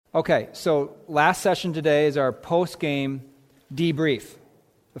Okay, so last session today is our post-game debrief,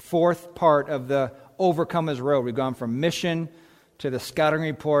 the fourth part of the Overcomers Road. We've gone from mission to the scouting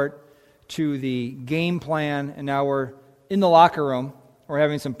report to the game plan, and now we're in the locker room. We're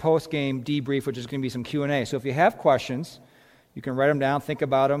having some post-game debrief, which is going to be some Q&A. So if you have questions, you can write them down, think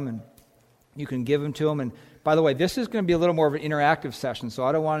about them, and you can give them to them. And by the way, this is going to be a little more of an interactive session, so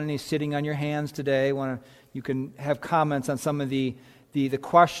I don't want any sitting on your hands today. You can have comments on some of the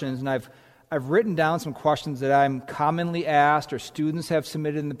questions, and I've written down some questions that I'm commonly asked or students have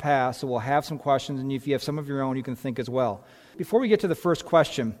submitted in the past, so we'll have some questions, and if you have some of your own, you can think as well. Before we get to the first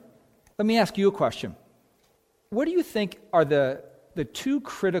question, let me ask you a question. What do you think are the two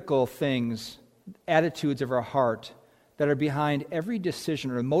critical things, attitudes of our heart, that are behind every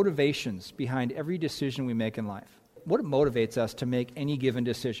decision, or motivations behind every decision we make in life? What motivates us to make any given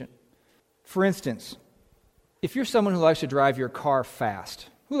decision? For instance, if you're someone who likes to drive your car fast,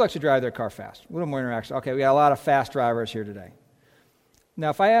 who likes to drive their car fast? A little more interaction. Okay, we got a lot of fast drivers here today. Now,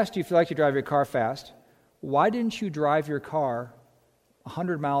 if I asked you if you like to drive your car fast, why didn't you drive your car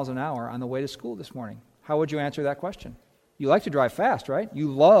 100 miles an hour on the way to school this morning? How would you answer that question? You like to drive fast, right?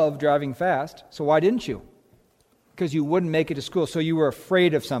 You love driving fast, so why didn't you? Because you wouldn't make it to school, so you were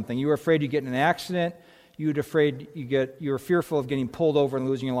afraid of something. You were afraid you'd get in an accident. You were fearful of getting pulled over and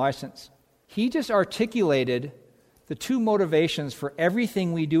losing your license. He just articulated the two motivations for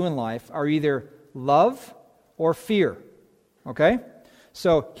everything we do in life are either love or fear, okay?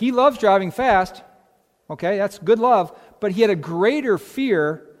 So he loves driving fast, okay, that's good love, but he had a greater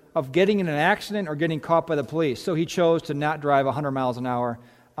fear of getting in an accident or getting caught by the police, so he chose to not drive 100 miles an hour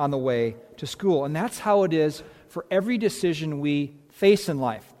on the way to school. And that's how it is for every decision we face in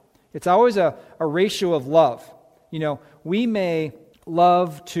life. It's always a ratio of love. You know, we may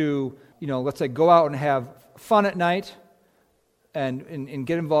love to, let's say go out and have fun at night and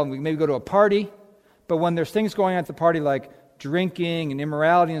get involved. We maybe go to a party, but when there's things going on at the party like drinking and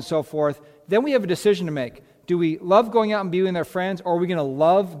immorality and so forth, then we have a decision to make. Do we love going out and being with our friends, or are we going to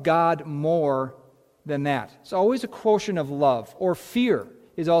love God more than that? It's always a quotient of love. Or fear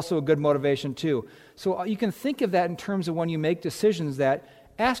is also a good motivation too. So you can think of that in terms of when you make decisions, that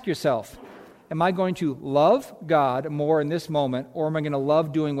ask yourself, am I going to love God more in this moment, or am I going to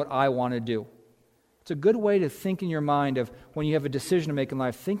love doing what I want to do? It's a good way to think in your mind of when you have a decision to make in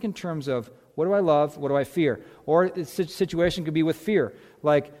life, think in terms of what do I love, what do I fear? Or the situation could be with fear.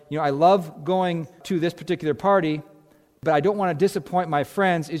 Like, I love going to this particular party, but I don't want to disappoint my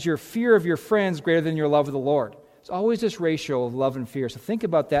friends. Is your fear of your friends greater than your love of the Lord? It's always this ratio of love and fear. So think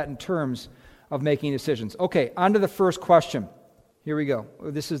about that in terms of making decisions. Okay, on to the first question. Here we go.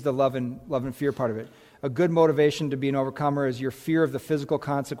 This is the love and fear part of it. A good motivation to be an overcomer is your fear of the physical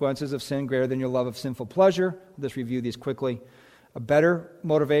consequences of sin greater than your love of sinful pleasure. I'll just review these quickly. A better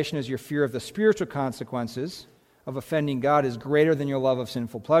motivation is your fear of the spiritual consequences of offending God is greater than your love of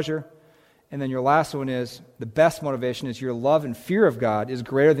sinful pleasure. And then your last one is, the best motivation is your love and fear of God is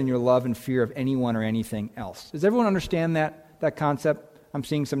greater than your love and fear of anyone or anything else. Does everyone understand that concept? I'm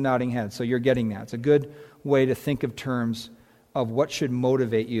seeing some nodding heads, so you're getting that. It's a good way to think of terms of what should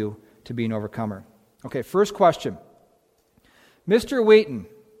motivate you to be an overcomer. Okay, first question. Mr. Wheaton,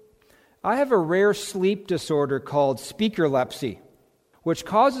 I have a rare sleep disorder called speakerlepsy, which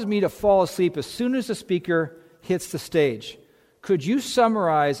causes me to fall asleep as soon as the speaker hits the stage. Could you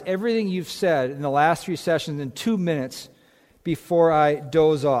summarize everything you've said in the last 3 sessions in 2 minutes before I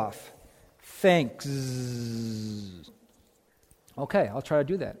doze off? Thanks. Okay, I'll try to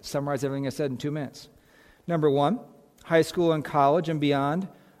do that. Summarize everything I said in 2 minutes. Number 1, high school and college and beyond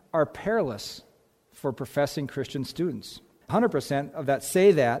are perilous for professing Christian students. 100% of that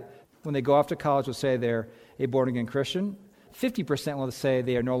say that when they go off to college will say they're a born-again Christian. 50% will say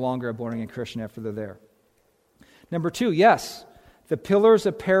they are no longer a born-again Christian after they're there. Number 2, yes, the pillars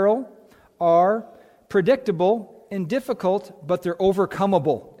of peril are predictable and difficult, but they're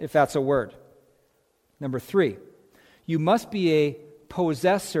overcomable, if that's a word. Number 3, you must be a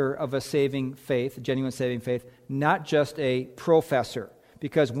possessor of a saving faith, a genuine saving faith, not just a professor.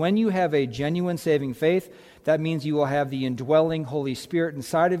 Because when you have a genuine saving faith, that means you will have the indwelling Holy Spirit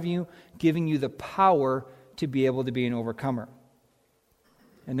inside of you, giving you the power to be able to be an overcomer.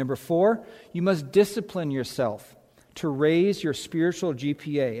 And number 4, you must discipline yourself to raise your spiritual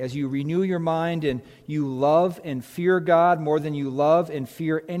GPA. As you renew your mind and you love and fear God more than you love and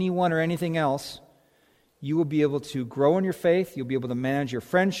fear anyone or anything else, you will be able to grow in your faith, you'll be able to manage your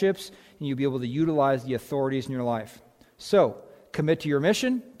friendships, and you'll be able to utilize the authorities in your life. So, commit to your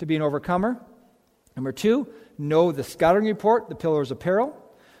mission to be an overcomer. Number 2, know the scouting report, the pillars of peril.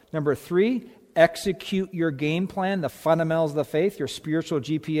 Number 3, execute your game plan, the fundamentals of the faith, your spiritual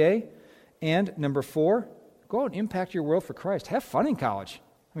GPA. And number 4, go out and impact your world for Christ. Have fun in college.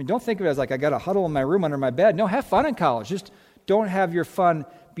 I mean, don't think of it as like I got a huddle in my room under my bed. No, have fun in college. Just don't have your fun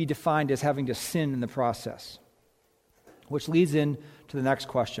be defined as having to sin in the process. Which leads in to the next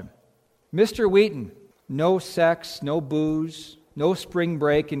question. Mr. Wheaton, no sex, no booze, no spring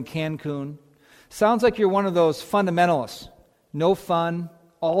break in Cancun. Sounds like you're one of those fundamentalists. No fun,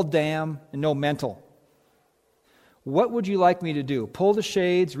 all damn, and no mental. What would you like me to do? Pull the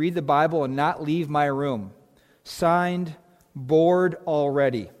shades, read the Bible, and not leave my room. Signed, bored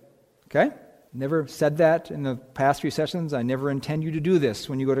already. Okay? Never said that in the past few sessions. I never intend you to do this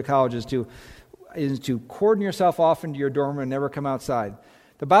when you go to college, is to cordon yourself off into your dorm room and never come outside.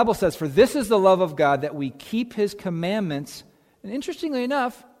 The Bible says, for this is the love of God, that we keep His commandments. And interestingly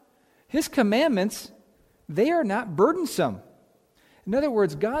enough, His commandments, they are not burdensome. In other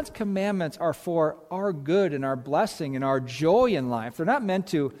words, God's commandments are for our good and our blessing and our joy in life. They're not meant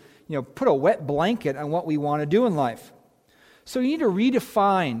to, put a wet blanket on what we want to do in life. So you need to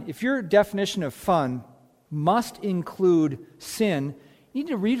redefine. If your definition of fun must include sin, you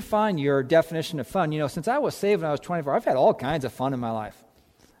need to redefine your definition of fun. Since I was saved when I was 24, I've had all kinds of fun in my life.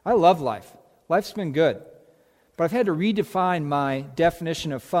 I love life. Life's been good. But I've had to redefine my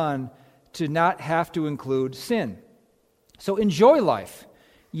definition of fun to not have to include sin. So enjoy life,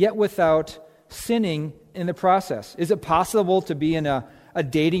 yet without sinning in the process. Is it possible to be in a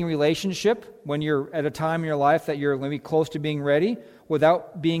dating relationship when you're at a time in your life that you're maybe close to being ready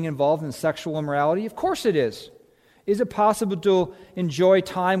without being involved in sexual immorality? Of course it is. Is it possible to enjoy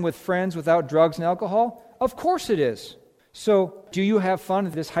time with friends without drugs and alcohol? Of course it is. So do you have fun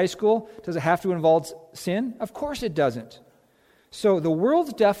at this high school? Does it have to involve sin? Of course it doesn't. So the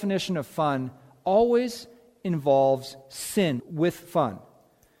world's definition of fun always involves sin with fun.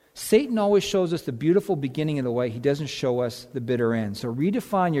 Satan always shows us the beautiful beginning of the way. He doesn't show us the bitter end. So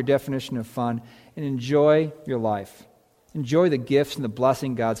redefine your definition of fun and enjoy your life. Enjoy the gifts and the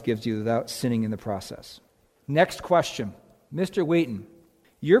blessing God gives you without sinning in the process. Next question. Mr. Wheaton,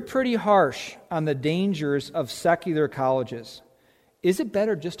 you're pretty harsh on the dangers of secular colleges. Is it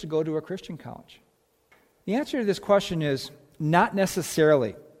better just to go to a Christian college? The answer to this question is not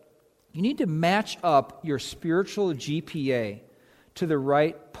necessarily. You need to match up your spiritual GPA to the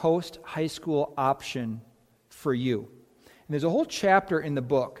right post-high school option for you. And there's a whole chapter in the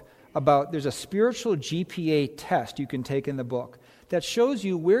book about, there's a spiritual GPA test you can take in the book that shows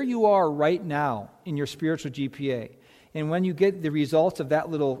you where you are right now in your spiritual GPA. And when you get the results of that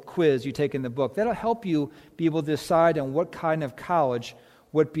little quiz you take in the book, that'll help you be able to decide on what kind of college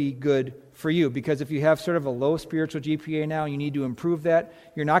would be good for you. Because if you have sort of a low spiritual GPA now and you need to improve that,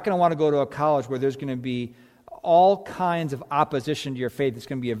 you're not going to want to go to a college where there's going to be all kinds of opposition to your faith. It's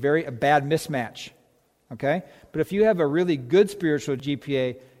going to be a bad mismatch. Okay? But if you have a really good spiritual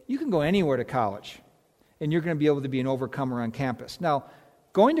GPA, you can go anywhere to college. And you're going to be able to be an overcomer on campus. Now,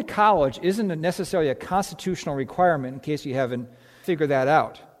 going to college isn't necessarily a constitutional requirement in case you haven't figured that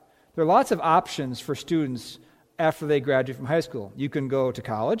out. There are lots of options for students after they graduate from high school. You can go to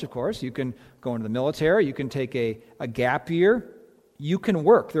college, of course. You can go into the military. You can take a gap year. You can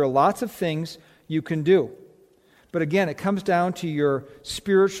work. There are lots of things you can do. But again, it comes down to your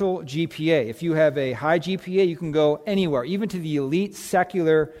spiritual GPA. If you have a high GPA, you can go anywhere, even to the elite,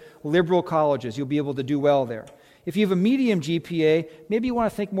 secular, liberal colleges. You'll be able to do well there. If you have a medium GPA, maybe you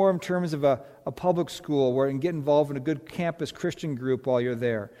want to think more in terms of a public school and get involved in a good campus Christian group while you're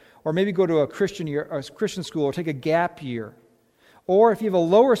there. Or maybe go to a Christian school or take a gap year. Or if you have a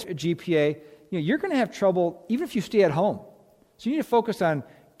lower GPA, you're going to have trouble even if you stay at home. So you need to focus on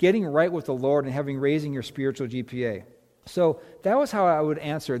getting right with the Lord and raising your spiritual GPA. So that was how I would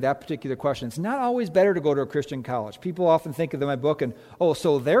answer that particular question. It's not always better to go to a Christian college. People often think of my book and,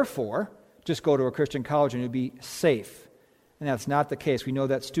 so therefore, just go to a Christian college and you'll be safe. And that's not the case. We know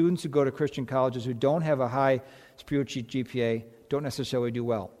that students who go to Christian colleges who don't have a high spiritual GPA don't necessarily do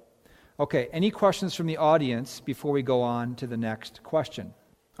well. Okay, any questions from the audience before we go on to the next question?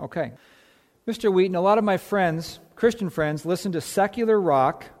 Okay. Mr. Wheaton, a lot of my friends, Christian friends, listen to secular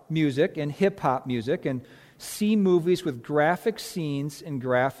rock music and hip-hop music and see movies with graphic scenes and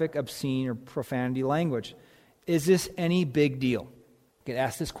graphic, obscene, or profanity language. Is this any big deal? I get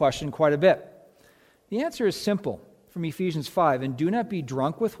asked this question quite a bit. The answer is simple from Ephesians 5, and do not be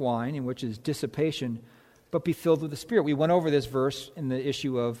drunk with wine, in which is dissipation, but be filled with the Spirit. We went over this verse in the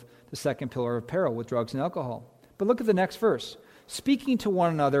issue of the second pillar of peril with drugs and alcohol. But look at the next verse. Speaking to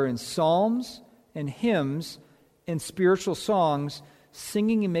one another in psalms and hymns and spiritual songs,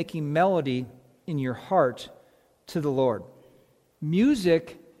 singing and making melody in your heart to the Lord.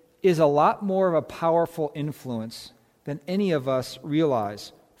 Music is a lot more of a powerful influence than any of us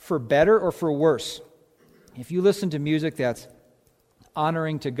realize, for better or for worse. If you listen to music that's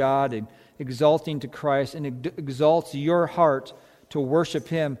honoring to God and exalting to Christ and exalts your heart to worship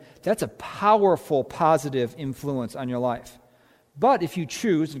Him, that's a powerful, positive influence on your life. But if you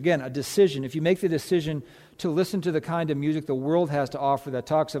choose, again, a decision, if you make the decision to listen to the kind of music the world has to offer that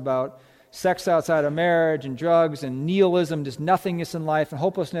talks about sex outside of marriage and drugs and nihilism, just nothingness in life and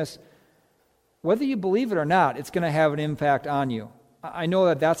hopelessness, whether you believe it or not, it's going to have an impact on you. I know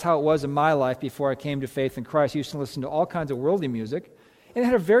that that's how it was in my life before I came to faith in Christ. I used to listen to all kinds of worldly music, and it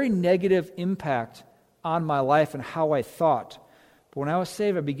had a very negative impact on my life and how I thought. But when I was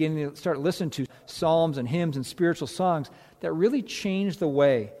saved, I began to start listening to psalms and hymns and spiritual songs that really changed the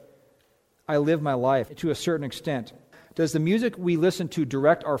way I live my life to a certain extent. Does the music we listen to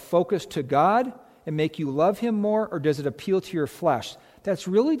direct our focus to God and make you love Him more, or does it appeal to your flesh? That's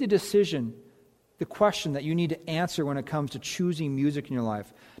really the decision, the question that you need to answer when it comes to choosing music in your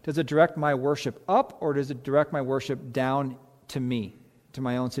life. Does it direct my worship up, or does it direct my worship down to me, to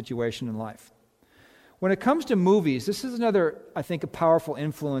my own situation in life? When it comes to movies, this is another, I think, a powerful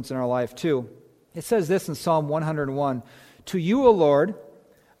influence in our life too. It says this in Psalm 101, "To you, O Lord,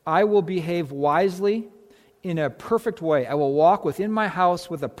 I will behave wisely in a perfect way. I will walk within my house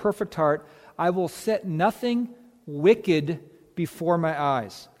with a perfect heart. I will set nothing wicked before my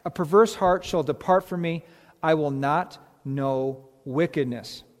eyes. A perverse heart shall depart from me. I will not know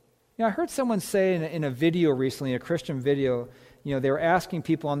wickedness." I heard someone say in a video recently, a Christian video, they were asking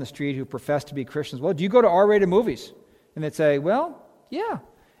people on the street who profess to be Christians, "Well, do you go to R-rated movies?" And they'd say, "Well, yeah."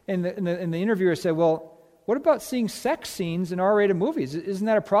 And the interviewer said, "Well, what about seeing sex scenes in R-rated movies? Isn't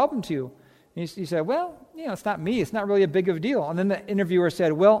that a problem to you?" And he said, "Well, it's not me. It's not really a big of a deal." And then the interviewer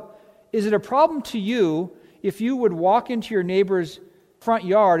said, "Well, is it a problem to you if you would walk into your neighbor's front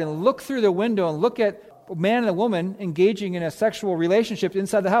yard and look through the window and look at a man and a woman engaging in a sexual relationship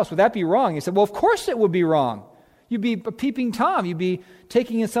inside the house? Would that be wrong?" He said, "Well, of course it would be wrong. You'd be a peeping Tom. You'd be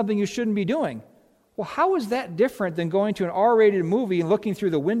taking in something you shouldn't be doing." Well, how is that different than going to an R-rated movie and looking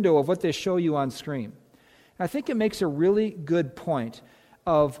through the window of what they show you on screen? And I think it makes a really good point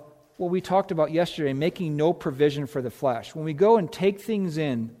of what we talked about yesterday, making no provision for the flesh. When we go and take things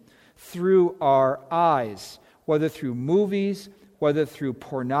in through our eyes, whether through movies, whether through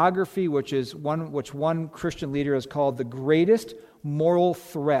pornography, which one Christian leader has called the greatest moral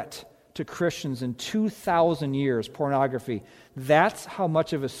threat to Christians in 2,000 years, pornography. That's how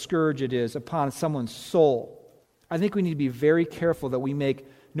much of a scourge it is upon someone's soul. I think we need to be very careful that we make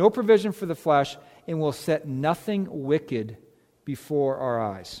no provision for the flesh and will set nothing wicked before our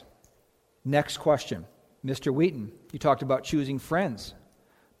eyes. Next question. Mr. Wheaton, you talked about choosing friends.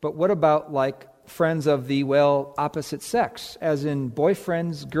 But what about friends of the, opposite sex, as in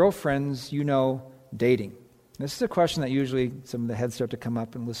boyfriends, girlfriends, dating? This is a question that usually some of the heads start to come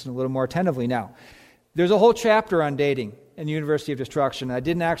up and listen a little more attentively now. There's a whole chapter on dating in the University of Destruction. I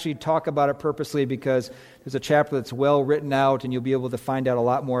didn't actually talk about it purposely because there's a chapter that's well written out and you'll be able to find out a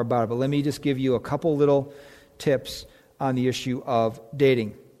lot more about it. But let me just give you a couple little tips on the issue of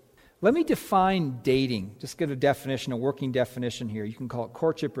dating. Let me define dating. Just get a definition, a working definition here. You can call it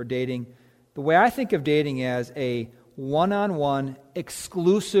courtship or dating. The way I think of dating as a one-on-one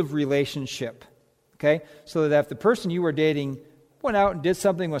exclusive relationship. Okay? So that if the person you were dating went out and did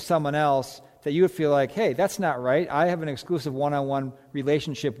something with someone else, that you would feel like, hey, that's not right. I have an exclusive one-on-one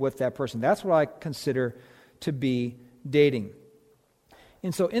relationship with that person. That's what I consider to be dating.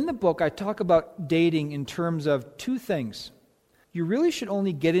 And so in the book, I talk about dating in terms of two things. You really should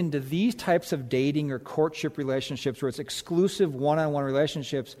only get into these types of dating or courtship relationships where it's exclusive one-on-one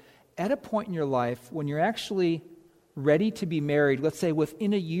relationships at a point in your life when you're actually ready to be married, let's say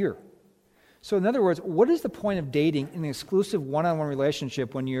within a year. So in other words, what is the point of dating in an exclusive one-on-one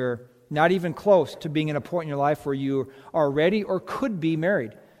relationship when you're not even close to being in a point in your life where you are ready or could be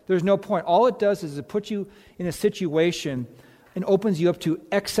married? There's no point. All it does is it puts you in a situation and opens you up to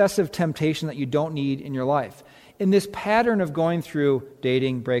excessive temptation that you don't need in your life. In this pattern of going through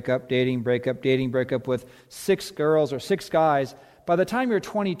dating, breakup, dating, breakup, dating, breakup with 6 girls or 6 guys, by the time you're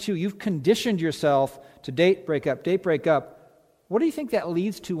 22, you've conditioned yourself to date, breakup, date, breakup. What do you think that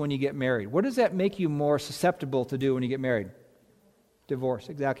leads to when you get married? What does that make you more susceptible to do when you get married? Divorce,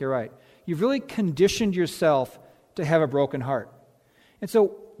 exactly right. You've really conditioned yourself to have a broken heart. And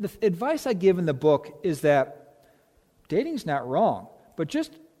so the advice I give in the book is that dating's not wrong, but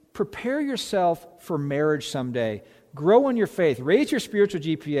just prepare yourself for marriage someday. Grow in your faith. Raise your spiritual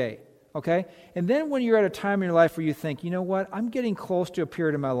GPA. okay? And then when you're at a time in your life where you think, you know what, I'm getting close to a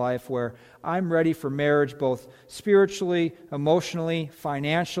period in my life where I'm ready for marriage, both spiritually, emotionally,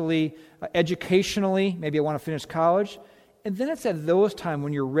 financially, educationally, maybe I want to finish college. And then it's at those times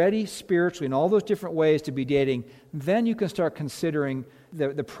when you're ready spiritually in all those different ways to be dating, then you can start considering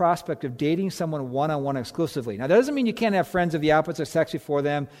the prospect of dating someone one-on-one exclusively. Now, that doesn't mean you can't have friends of the opposite sex before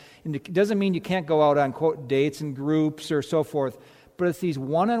them, and it doesn't mean you can't go out on, quote, dates and groups or so forth, but it's these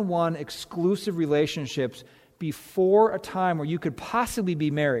one-on-one exclusive relationships before a time where you could possibly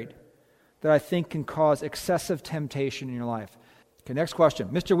be married that I think can cause excessive temptation in your life. Okay, next question.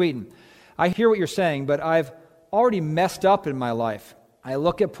 Mr. Wheaton, I hear what you're saying, but I've already messed up in my life. I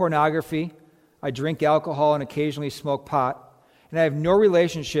look at pornography, I drink alcohol and occasionally smoke pot, and I have no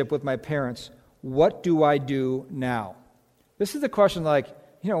relationship with my parents. What do I do now? This is the question like,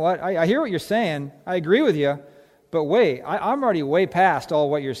 you know what, I hear what you're saying, I agree with you, but wait, I'm already way past all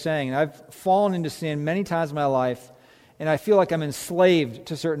what you're saying, and I've fallen into sin many times in my life, and I feel like I'm enslaved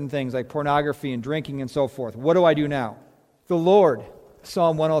to certain things like pornography and drinking and so forth. What do I do now? The Lord,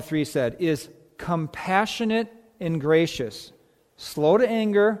 Psalm 103 said, is compassionate and gracious, slow to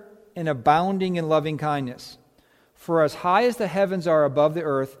anger, and abounding in loving kindness. For as high as the heavens are above the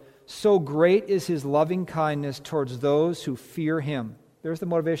earth, so great is his loving kindness towards those who fear him. There's the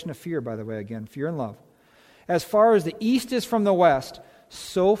motivation of fear, by the way, again, fear and love. As far as the east is from the west,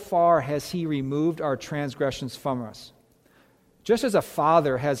 so far has he removed our transgressions from us. Just as a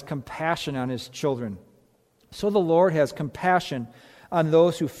father has compassion on his children, so the Lord has compassion on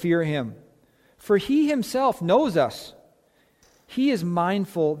those who fear him. For he himself knows us. He is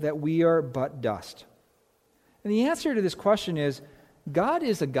mindful that we are but dust. And the answer to this question is, God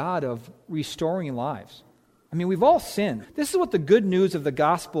is a God of restoring lives. I mean, we've all sinned. This is what the good news of the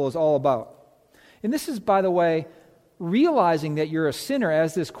gospel is all about. And this is, by the way, realizing that you're a sinner,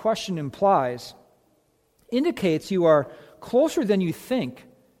 as this question implies, indicates you are closer than you think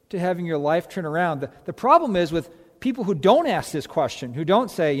to having your life turn around. The problem is with people who don't ask this question, who don't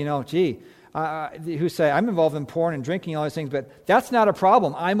say, who say, I'm involved in porn and drinking and all these things, but that's not a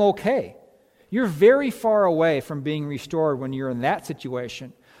problem. I'm okay. You're very far away from being restored when you're in that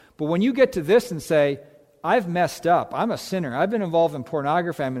situation. But when you get to this and say, I've messed up, I'm a sinner, I've been involved in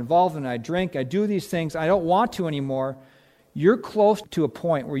pornography, I'm involved in, I drink, I do these things, I don't want to anymore, you're close to a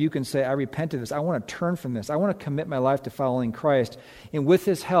point where you can say, I repent of this, I want to turn from this, I want to commit my life to following Christ, and with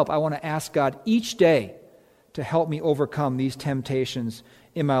his help, I want to ask God each day to help me overcome these temptations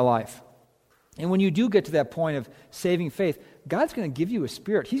in my life. And when you do get to that point of saving faith, God's going to give you a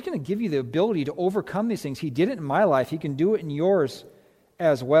spirit. He's going to give you the ability to overcome these things. He did it in my life. He can do it in yours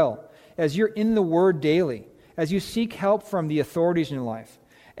as well. As you're in the Word daily, as you seek help from the authorities in your life,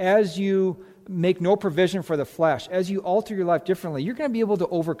 as you make no provision for the flesh, as you alter your life differently, you're going to be able to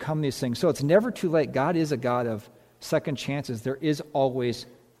overcome these things. So it's never too late. God is a God of second chances. There is always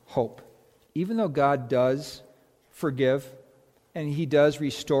hope. Even though God does forgive and he does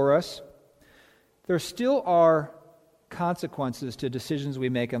restore us, there still are consequences to decisions we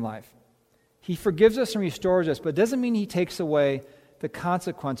make in life. He forgives us and restores us, but it doesn't mean he takes away the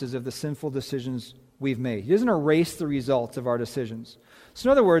consequences of the sinful decisions we've made. He doesn't erase the results of our decisions. So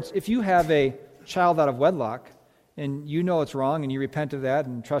in other words, if you have a child out of wedlock and you know it's wrong and you repent of that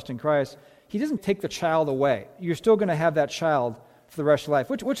and trust in Christ, he doesn't take the child away. You're still going to have that child for the rest of your life,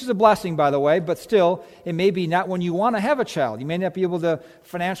 which is a blessing, by the way, but still, it may be not when you want to have a child. You may not be able to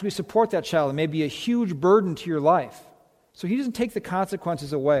financially support that child. It may be a huge burden to your life. So he doesn't take the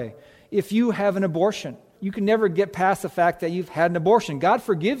consequences away. If you have an abortion, you can never get past the fact that you've had an abortion. God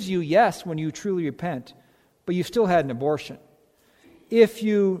forgives you, yes, when you truly repent, but you still had an abortion. If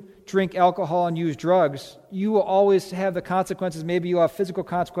you drink alcohol and use drugs, you will always have the consequences. Maybe you'll have physical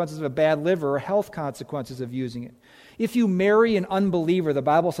consequences of a bad liver or health consequences of using it. If you marry an unbeliever, the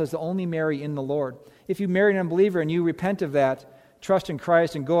Bible says to only marry in the Lord. If you marry an unbeliever and you repent of that, trust in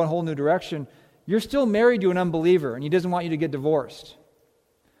Christ and go in a whole new direction, you're still married to an unbeliever and he doesn't want you to get divorced.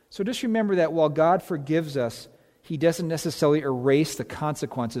 So just remember that while God forgives us, he doesn't necessarily erase the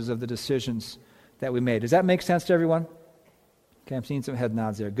consequences of the decisions that we made. Does that make sense to everyone? Okay, I'm seeing some head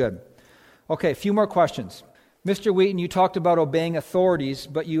nods there. Good. Okay, a few more questions. Mr. Wheaton, you talked about obeying authorities,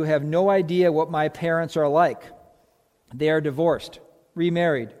 but you have no idea what my parents are like. They are divorced,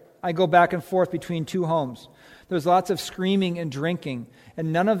 remarried. I go back and forth between two homes. There's lots of screaming and drinking,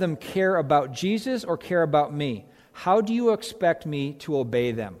 and none of them care about Jesus or care about me. How do you expect me to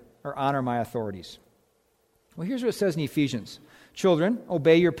obey them or honor my authorities? Well, here's what it says in Ephesians. Children,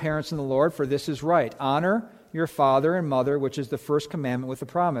 obey your parents in the Lord, for this is right. Honor your father and mother, which is the first commandment with a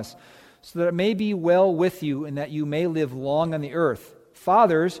promise, so that it may be well with you and that you may live long on the earth.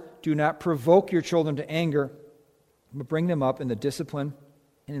 Fathers, do not provoke your children to anger, but bring them up in the discipline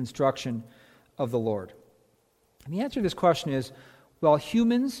and instruction of the Lord. And the answer to this question is, while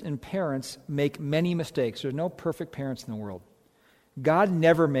humans and parents make many mistakes, there's no perfect parents in the world. God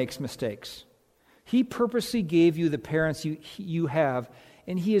never makes mistakes. He purposely gave you the parents you have,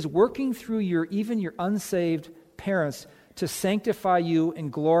 and He is working through even your unsaved parents to sanctify you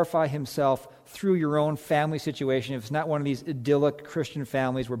and glorify Himself through your own family situation, if it's not one of these idyllic Christian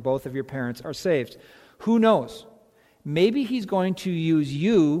families where both of your parents are saved. Who knows? Maybe He's going to use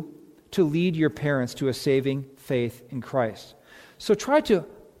you to lead your parents to a saving faith in Christ. So try to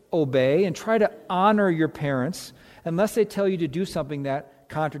obey and try to honor your parents unless they tell you to do something that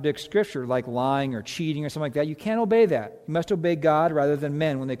contradicts Scripture, like lying or cheating or something like that. You can't obey that. You must obey God rather than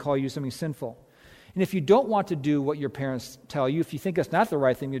men when they call you something sinful. And if you don't want to do what your parents tell you, if you think it's not the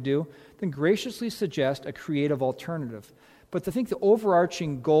right thing to do, then graciously suggest a creative alternative. But I think the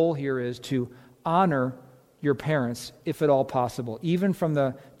overarching goal here is to honor your parents, if at all possible, even from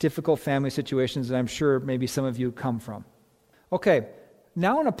the difficult family situations that I'm sure maybe some of you come from. Okay,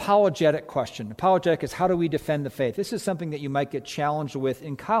 now an apologetic question. Apologetic is, how do we defend the faith? This is something that you might get challenged with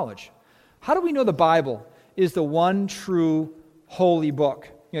in college. How do we know the Bible is the one true holy book?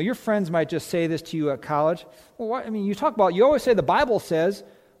 You know, your friends might just say this to you at college. Well, what, you always say the Bible says.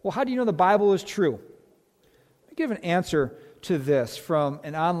 Well, how do you know the Bible is true? Let me give an answer to this from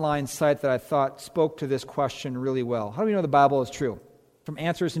an online site that I thought spoke to this question really well. How do we know the Bible is true? From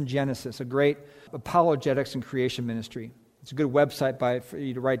Answers in Genesis, a great apologetics and creation ministry. It's a good website for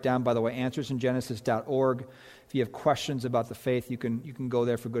you to write down, by the way, answersingenesis.org. If you have questions about the faith, you can go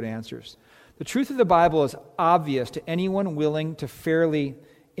there for good answers. The truth of the Bible is obvious to anyone willing to fairly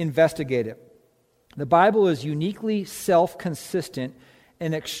investigate it. The Bible is uniquely self-consistent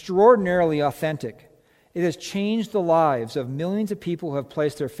and extraordinarily authentic. It has changed the lives of millions of people who have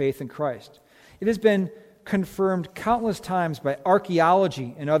placed their faith in Christ. It has been confirmed countless times by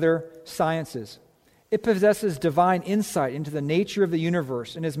archaeology and other sciences. It possesses divine insight into the nature of the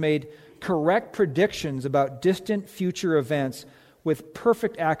universe and has made correct predictions about distant future events with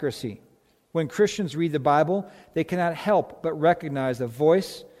perfect accuracy. When Christians read the Bible, they cannot help but recognize the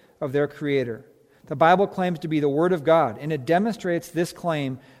voice of their Creator. The Bible claims to be the Word of God, and it demonstrates this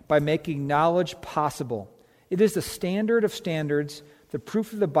claim by making knowledge possible. It is the standard of standards. The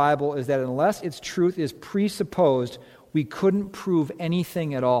proof of the Bible is that unless its truth is presupposed, we couldn't prove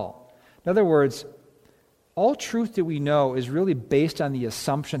anything at all. In other words, all truth that we know is really based on the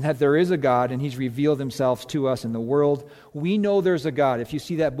assumption that there is a God and He's revealed Himself to us in the world. We know there's a God. If you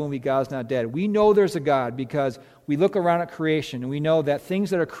see that movie, God's Not Dead, we know there's a God because we look around at creation and we know that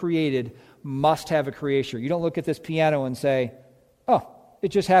things that are created must have a creator. You don't look at this piano and say, oh, it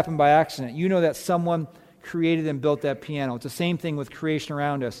just happened by accident. You know that someone created and built that piano. It's the same thing with creation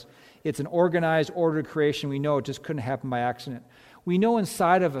around us. It's an organized, ordered creation. We know it just couldn't happen by accident. We know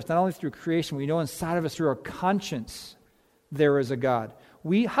inside of us, not only through creation, we know inside of us through our conscience, there is a God.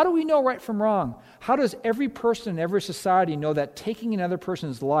 How do we know right from wrong? How does every person in every society know that taking another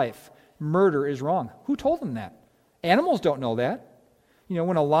person's life, murder, is wrong? Who told them that? Animals don't know that. You know,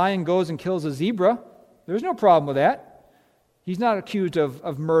 when a lion goes and kills a zebra, there's no problem with that. He's not accused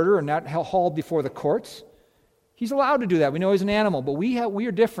of murder and not hauled before the courts. He's allowed to do that. We know he's an animal, but we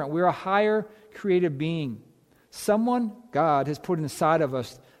are different. We're a higher created being. Someone, God, has put inside of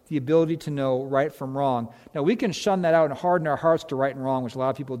us the ability to know right from wrong. Now, we can shun that out and harden our hearts to right and wrong, which a lot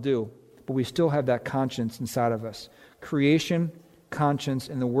of people do, but we still have that conscience inside of us. Creation, conscience,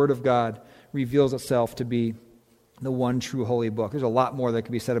 and the Word of God reveals itself to be the one true holy book. There's a lot more that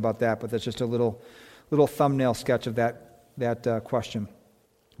could be said about that, but that's just a little thumbnail sketch of that question.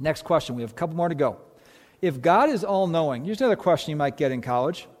 Next question. We have a couple more to go. If God is all-knowing, here's another question you might get in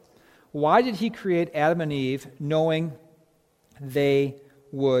college. Why did He create Adam and Eve knowing they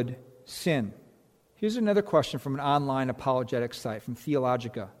would sin? Here's another question from an online apologetic site, from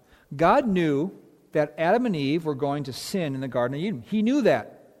Theologica. God knew that Adam and Eve were going to sin in the Garden of Eden. He knew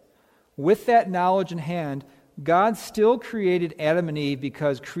that. With that knowledge in hand, God still created Adam and Eve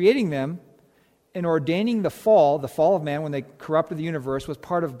because creating them and ordaining the fall of man when they corrupted the universe, was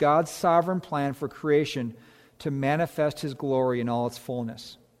part of God's sovereign plan for creation to manifest His glory in all its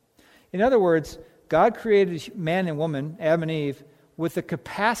fullness. In other words, God created man and woman, Adam and Eve, with the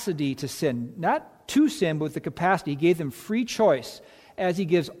capacity to sin. Not to sin, but with the capacity. He gave them free choice, as He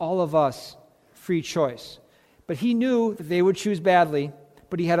gives all of us free choice. But He knew that they would choose badly,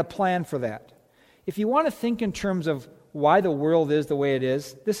 but He had a plan for that. If you want to think in terms of why the world is the way it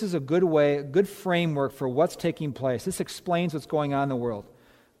is, this is a good framework for what's taking place. This explains what's going on in the world.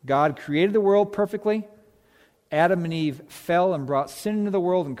 God created the world perfectly. Adam and Eve fell and brought sin into the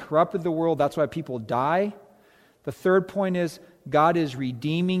world and corrupted the world. That's why people die. The third point is God is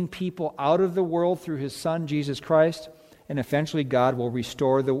redeeming people out of the world through his Son, Jesus Christ. And eventually God will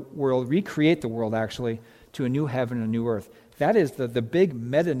restore the world, recreate the world actually, to a new heaven and a new earth. That is the big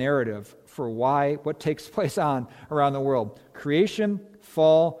meta-narrative for what takes place on around the world. Creation,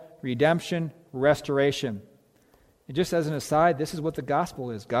 fall, redemption, restoration. And just as an aside, this is what the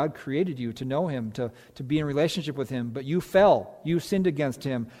gospel is. God created you to know him, to be in relationship with him, but you fell. You sinned against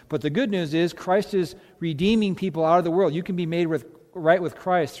him. But the good news is Christ is redeeming people out of the world. You can be made right with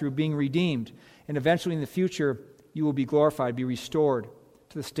Christ through being redeemed. And eventually in the future, you will be glorified, be restored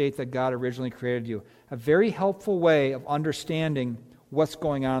to the state that God originally created you. A very helpful way of understanding what's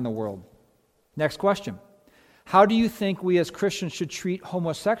going on in the world. Next question. How do you think we as Christians should treat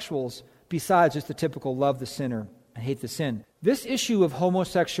homosexuals besides just the typical love the sinner and hate the sin? This issue of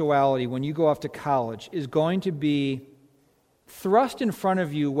homosexuality when you go off to college is going to be thrust in front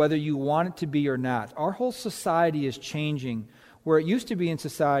of you whether you want it to be or not. Our whole society is changing. Where it used to be in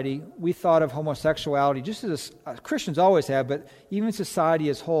society, we thought of homosexuality, just as Christians always have, but even society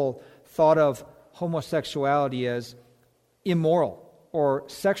as a whole thought of homosexuality as immoral or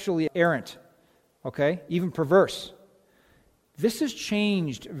sexually errant, okay, even perverse. This has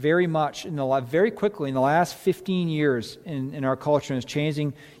changed very much, very quickly in the last 15 years in our culture, and it's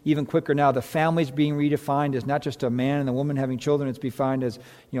changing even quicker now. The family's being redefined as not just a man and a woman having children, it's defined as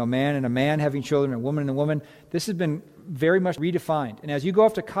a man and a man having children, a woman and a woman. This has been very much redefined. And as you go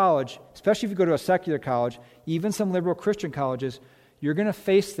off to college, especially if you go to a secular college, even some liberal Christian colleges, you're going to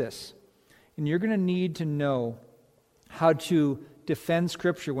face this. And you're going to need to know how to defend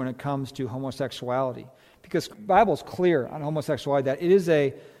Scripture when it comes to homosexuality. Because the Bible is clear on homosexuality that it is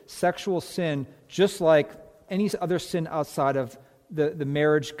a sexual sin just like any other sin outside of the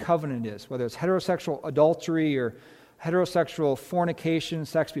marriage covenant is, whether it's heterosexual adultery or heterosexual fornication,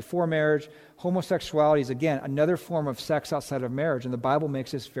 sex before marriage. Homosexuality is, again, another form of sex outside of marriage, and the Bible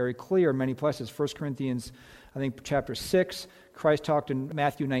makes this very clear in many places. 1 Corinthians, I think, chapter 6, Christ talked in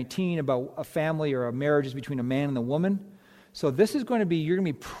Matthew 19 about a family or a marriage is between a man and a woman. So this is going to be, you're going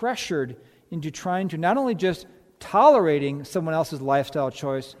to be pressured into trying to not only just tolerating someone else's lifestyle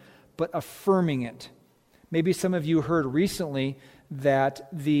choice, but affirming it. Maybe some of you heard recently that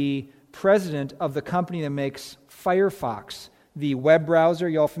the president of the company that makes Firefox, the web browser,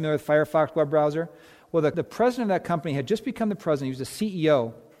 you all familiar with Firefox web browser? Well, the president of that company had just become the president. He was the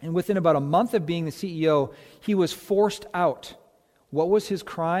CEO, and within about a month of being the CEO, he was forced out. What was his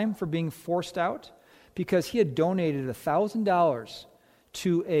crime for being forced out? Because he had donated $1,000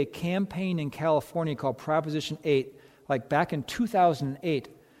 to a campaign in California called Proposition 8, like back in 2008,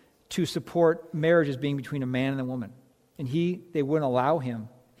 to support marriages being between a man and a woman. And they wouldn't allow him.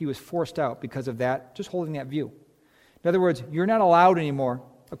 He was forced out because of that, just holding that view. In other words, you're not allowed anymore,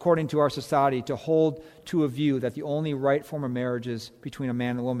 according to our society, to hold to a view that the only right form of marriage is between a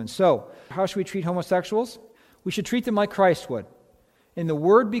man and a woman. So, how should we treat homosexuals? We should treat them like Christ would. And the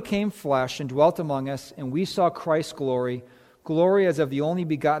Word became flesh and dwelt among us, and we saw Christ's glory, glory as of the only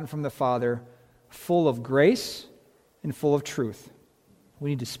begotten from the Father, full of grace and full of truth. We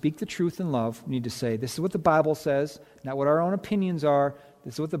need to speak the truth in love. We need to say, this is what the Bible says, not what our own opinions are.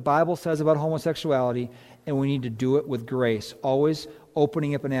 This is what the Bible says about homosexuality, and we need to do it with grace, always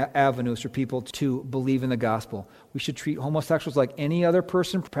opening up avenues for people to believe in the gospel. We should treat homosexuals like any other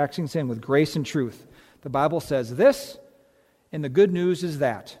person practicing sin with grace and truth. The Bible says this, and the good news is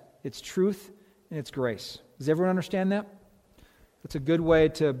that. It's truth and it's grace. Does everyone understand that? That's a good way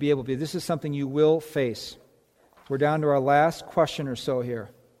to be able to be. This is something you will face. We're down to our last question or so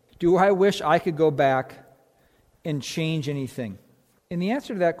here. Do I wish I could go back and change anything? And the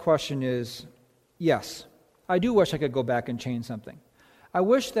answer to that question is yes. I do wish I could go back and change something. I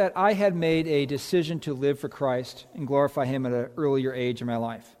wish that I had made a decision to live for Christ and glorify Him at an earlier age in my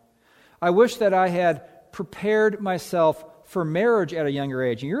life. I wish that I had prepared myself for marriage at a younger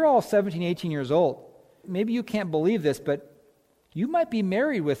age. And you're all 17, 18 years old. Maybe you can't believe this, but you might be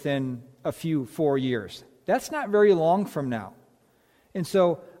married within 4 years. That's not very long from now. And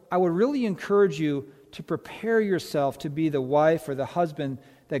so I would really encourage you to prepare yourself to be the wife or the husband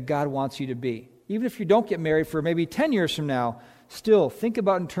that God wants you to be. Even if you don't get married for maybe 10 years from now, still think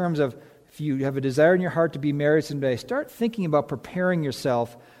about in terms of if you have a desire in your heart to be married someday, start thinking about preparing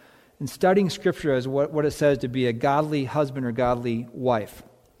yourself and studying Scripture as what it says to be a godly husband or godly wife.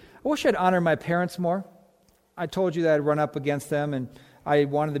 I wish I'd honored my parents more. I told you that I'd run up against them and I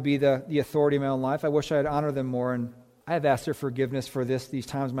wanted to be the authority in my own life. I wish I had honored them more, and I have asked their forgiveness for these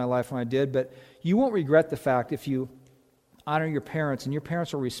times in my life when I did, but you won't regret the fact if you honor your parents, and your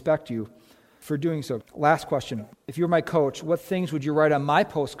parents will respect you for doing so. Last question. If you were my coach, what things would you write on my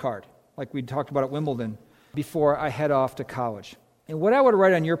postcard, like we talked about at Wimbledon, before I head off to college? And what I would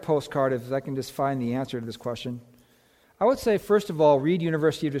write on your postcard, if I can just find the answer to this question, I would say, first of all, read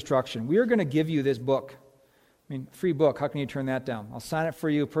University of Destruction. We are going to give you this book. I mean, free book. How can you turn that down? I'll sign it for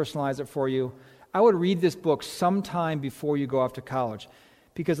you, personalize it for you. I would read this book sometime before you go off to college,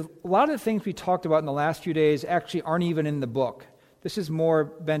 because a lot of the things we talked about in the last few days actually aren't even in the book. This is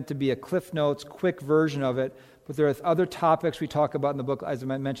more meant to be a Cliff Notes, quick version of it, but there are other topics we talk about in the book, as I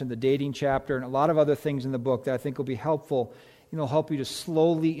mentioned, the dating chapter, and a lot of other things in the book that I think will be helpful. It'll help you to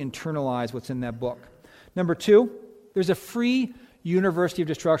slowly internalize what's in that book. Number 2, there's a free University of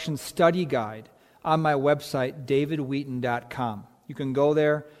Destruction study guide on my website, davidwheaton.com. You can go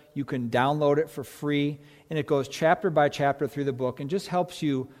there, you can download it for free, and it goes chapter by chapter through the book and just helps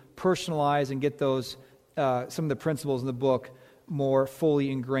you personalize and get those some of the principles in the book more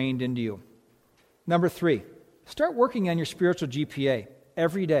fully ingrained into you. Number 3, start working on your spiritual GPA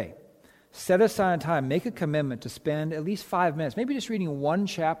every day. Set aside time, make a commitment to spend at least 5 minutes, maybe just reading one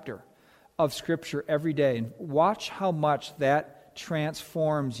chapter of Scripture every day, and watch how much that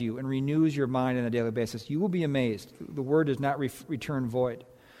transforms you and renews your mind on a daily basis. You will be amazed. The Word does not return void.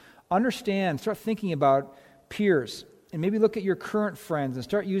 Understand, start thinking about peers, and maybe look at your current friends and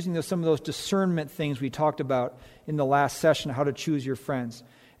start using some of those discernment things we talked about in the last session, how to choose your friends.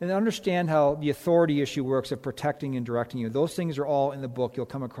 And understand how the authority issue works of protecting and directing you. Those things are all in the book. You'll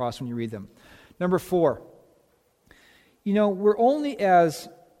come across when you read them. Number 4, we're only as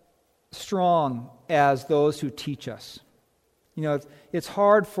strong as those who teach us. It's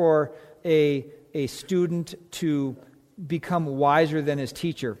hard for a student to become wiser than his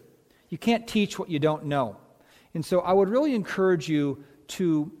teacher. You can't teach what you don't know. And so I would really encourage you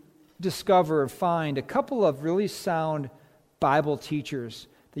to discover and find a couple of really sound Bible teachers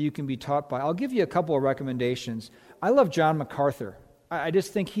that you can be taught by. I'll give you a couple of recommendations. I love John MacArthur. I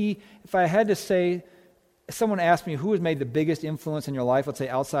just think if I had to say, if someone asked me who has made the biggest influence in your life, let's say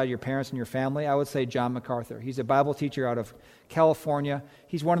outside your parents and your family, I would say John MacArthur. He's a Bible teacher out of California.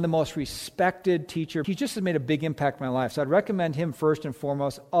 He's one of the most respected teachers. He just has made a big impact in my life. So I'd recommend him first and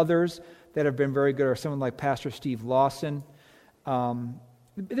foremost. Others that have been very good are someone like Pastor Steve Lawson.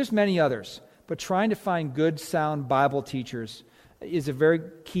 There's many others. But trying to find good, sound Bible teachers is a very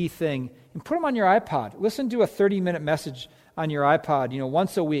key thing. And put them on your iPod. Listen to a 30-minute message on your iPod,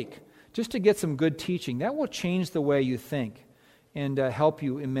 once a week, just to get some good teaching. That will change the way you think and help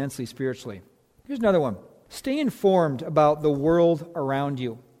you immensely spiritually. Here's another one. Stay informed about the world around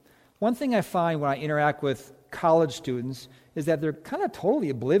you. One thing I find when I interact with college students is that they're kind of totally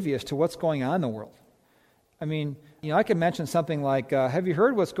oblivious to what's going on in the world. I mean, I can mention something like, have you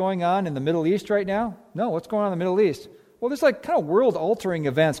heard what's going on in the Middle East right now? No, what's going on in the Middle East? Well, there's kind of world-altering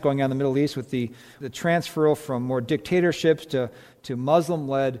events going on in the Middle East with the transfer from more dictatorships to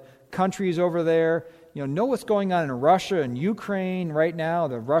Muslim-led countries over there. Know what's going on in Russia and Ukraine right now.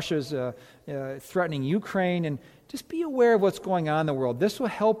 Russia's threatening Ukraine. And just be aware of what's going on in the world. This will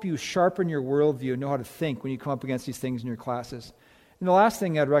help you sharpen your worldview and know how to think when you come up against these things in your classes. And the last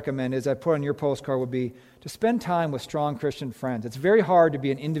thing I'd recommend is I put on your postcard would be to spend time with strong Christian friends. It's very hard to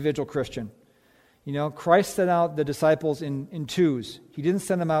be an individual Christian. Christ sent out the disciples in twos. He didn't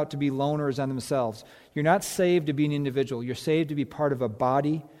send them out to be loners on themselves. You're not saved to be an individual. You're saved to be part of a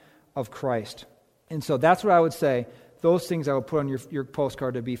body of Christ. And so that's what I would say. Those things I would put on your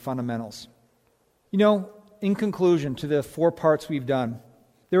postcard to be fundamentals. In conclusion to the 4 parts we've done,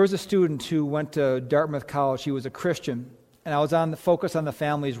 there was a student who went to Dartmouth College. He was a Christian. And I was on the Focus on the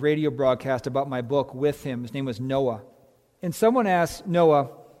Family's radio broadcast about my book with him. His name was Noah. And someone asked Noah,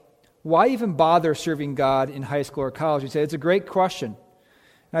 why even bother serving God in high school or college? He said, it's a great question.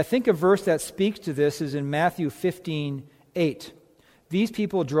 And I think a verse that speaks to this is in Matthew 15:8. These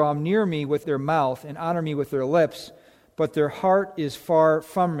people draw near me with their mouth and honor me with their lips, but their heart is far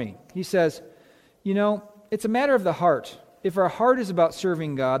from me. He says, it's a matter of the heart. If our heart is about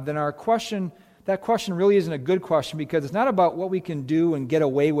serving God, then that question really isn't a good question, because it's not about what we can do and get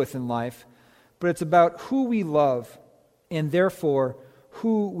away with in life, but it's about who we love and therefore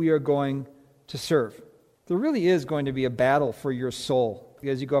who we are going to serve. There really is going to be a battle for your soul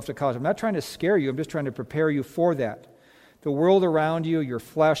as you go off to college. I'm not trying to scare you. I'm just trying to prepare you for that. The world around you, your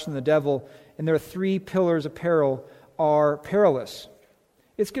flesh, and the devil, and their 3 pillars of peril are perilous.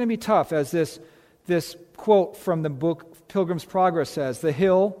 It's going to be tough, as this quote from the book Pilgrim's Progress says, the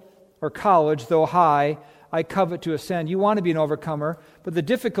hill or college, though high, I covet to ascend. You want to be an overcomer, but the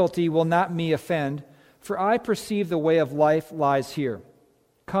difficulty will not me offend, for I perceive the way of life lies here.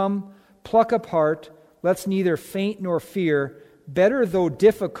 Come, pluck up heart, let's neither faint nor fear, better though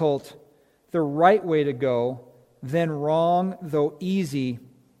difficult the right way to go than wrong, though easy,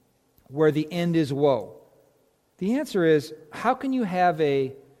 where the end is woe? The answer is, how can you have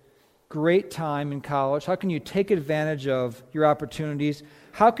a great time in college? How can you take advantage of your opportunities?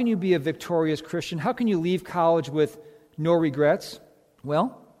 How can you be a victorious Christian? How can you leave college with no regrets?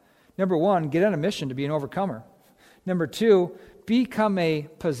 Well, number one, get on a mission to be an overcomer. Number two, become a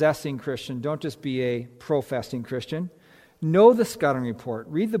possessing Christian. Don't just be a professing Christian. Know the scouting report.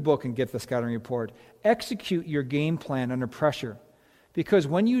 Read the book and get the scouting report. Execute your game plan under pressure. Because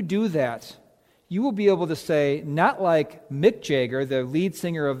when you do that, you will be able to say, not like Mick Jagger, the lead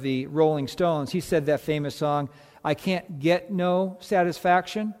singer of the Rolling Stones. He said that famous song, I can't get no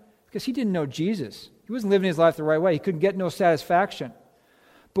satisfaction, because he didn't know Jesus. He wasn't living his life the right way. He couldn't get no satisfaction.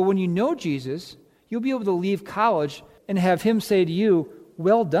 But when you know Jesus, you'll be able to leave college and have him say to you,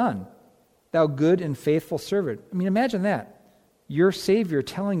 well done, thou good and faithful servant. I mean, imagine that. Your Savior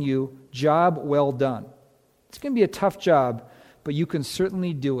telling you, job well done. It's going to be a tough job, but you can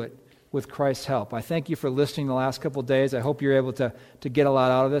certainly do it with Christ's help. I thank you for listening the last couple of days. I hope you're able to get a lot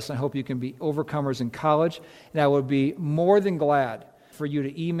out of this. I hope you can be overcomers in college. And I would be more than glad for you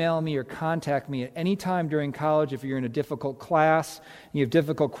to email me or contact me at any time during college if you're in a difficult class, and you have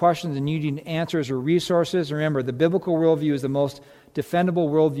difficult questions and you need answers or resources. Remember, the biblical worldview is the most defendable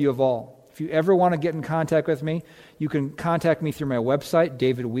worldview of all. If you ever want to get in contact with me, you can contact me through my website,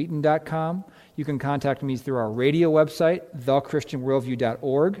 davidwheaton.com. You can contact me through our radio website,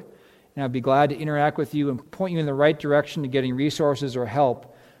 thechristianworldview.org. And I'd be glad to interact with you and point you in the right direction to getting resources or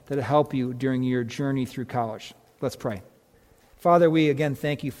help that will help you during your journey through college. Let's pray. Father, we again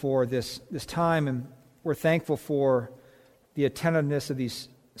thank you for this time, and we're thankful for the attentiveness of these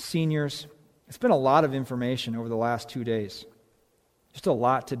seniors. It's been a lot of information over the last 2 days. Just a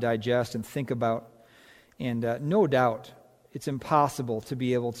lot to digest and think about. And no doubt it's impossible to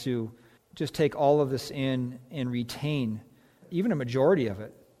be able to just take all of this in and retain even a majority of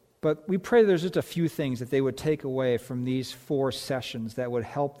it. But we pray there's just a few things that they would take away from these 4 sessions that would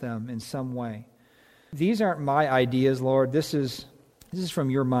help them in some way. These aren't my ideas, Lord. This is from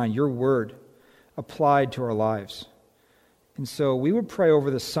your mind, your word applied to our lives. And so we would pray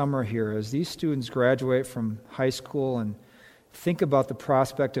over the summer here as these students graduate from high school and think about the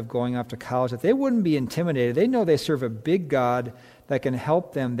prospect of going off to college, that they wouldn't be intimidated. They know they serve a big God that can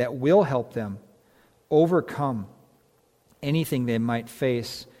help them, that will help them overcome anything they might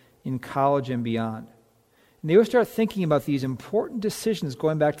face in college and beyond. And they will start thinking about these important decisions,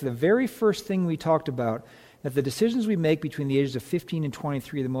 going back to the very first thing we talked about, that the decisions we make between the ages of 15 and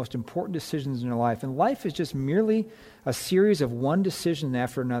 23 are the most important decisions in our life. And life is just merely a series of one decision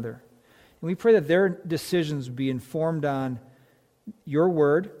after another. And we pray that their decisions would be informed on your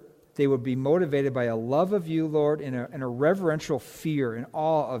word. They would be motivated by a love of you, Lord, and a reverential fear and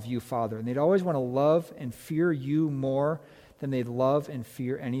awe of you, Father. And they'd always want to love and fear you more than they'd love and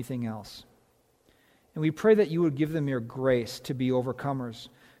fear anything else. And we pray that you would give them your grace to be overcomers.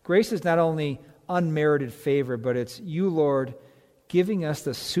 Grace is not only unmerited favor, but it's you, Lord, giving us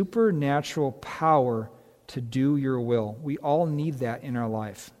the supernatural power to do your will. We all need that in our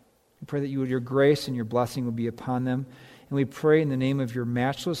life. We pray that your grace and your blessing will be upon them. And we pray in the name of your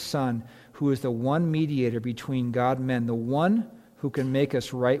matchless Son, who is the one mediator between God and men, the one who can make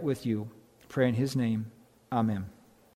us right with you. Pray in his name. Amen.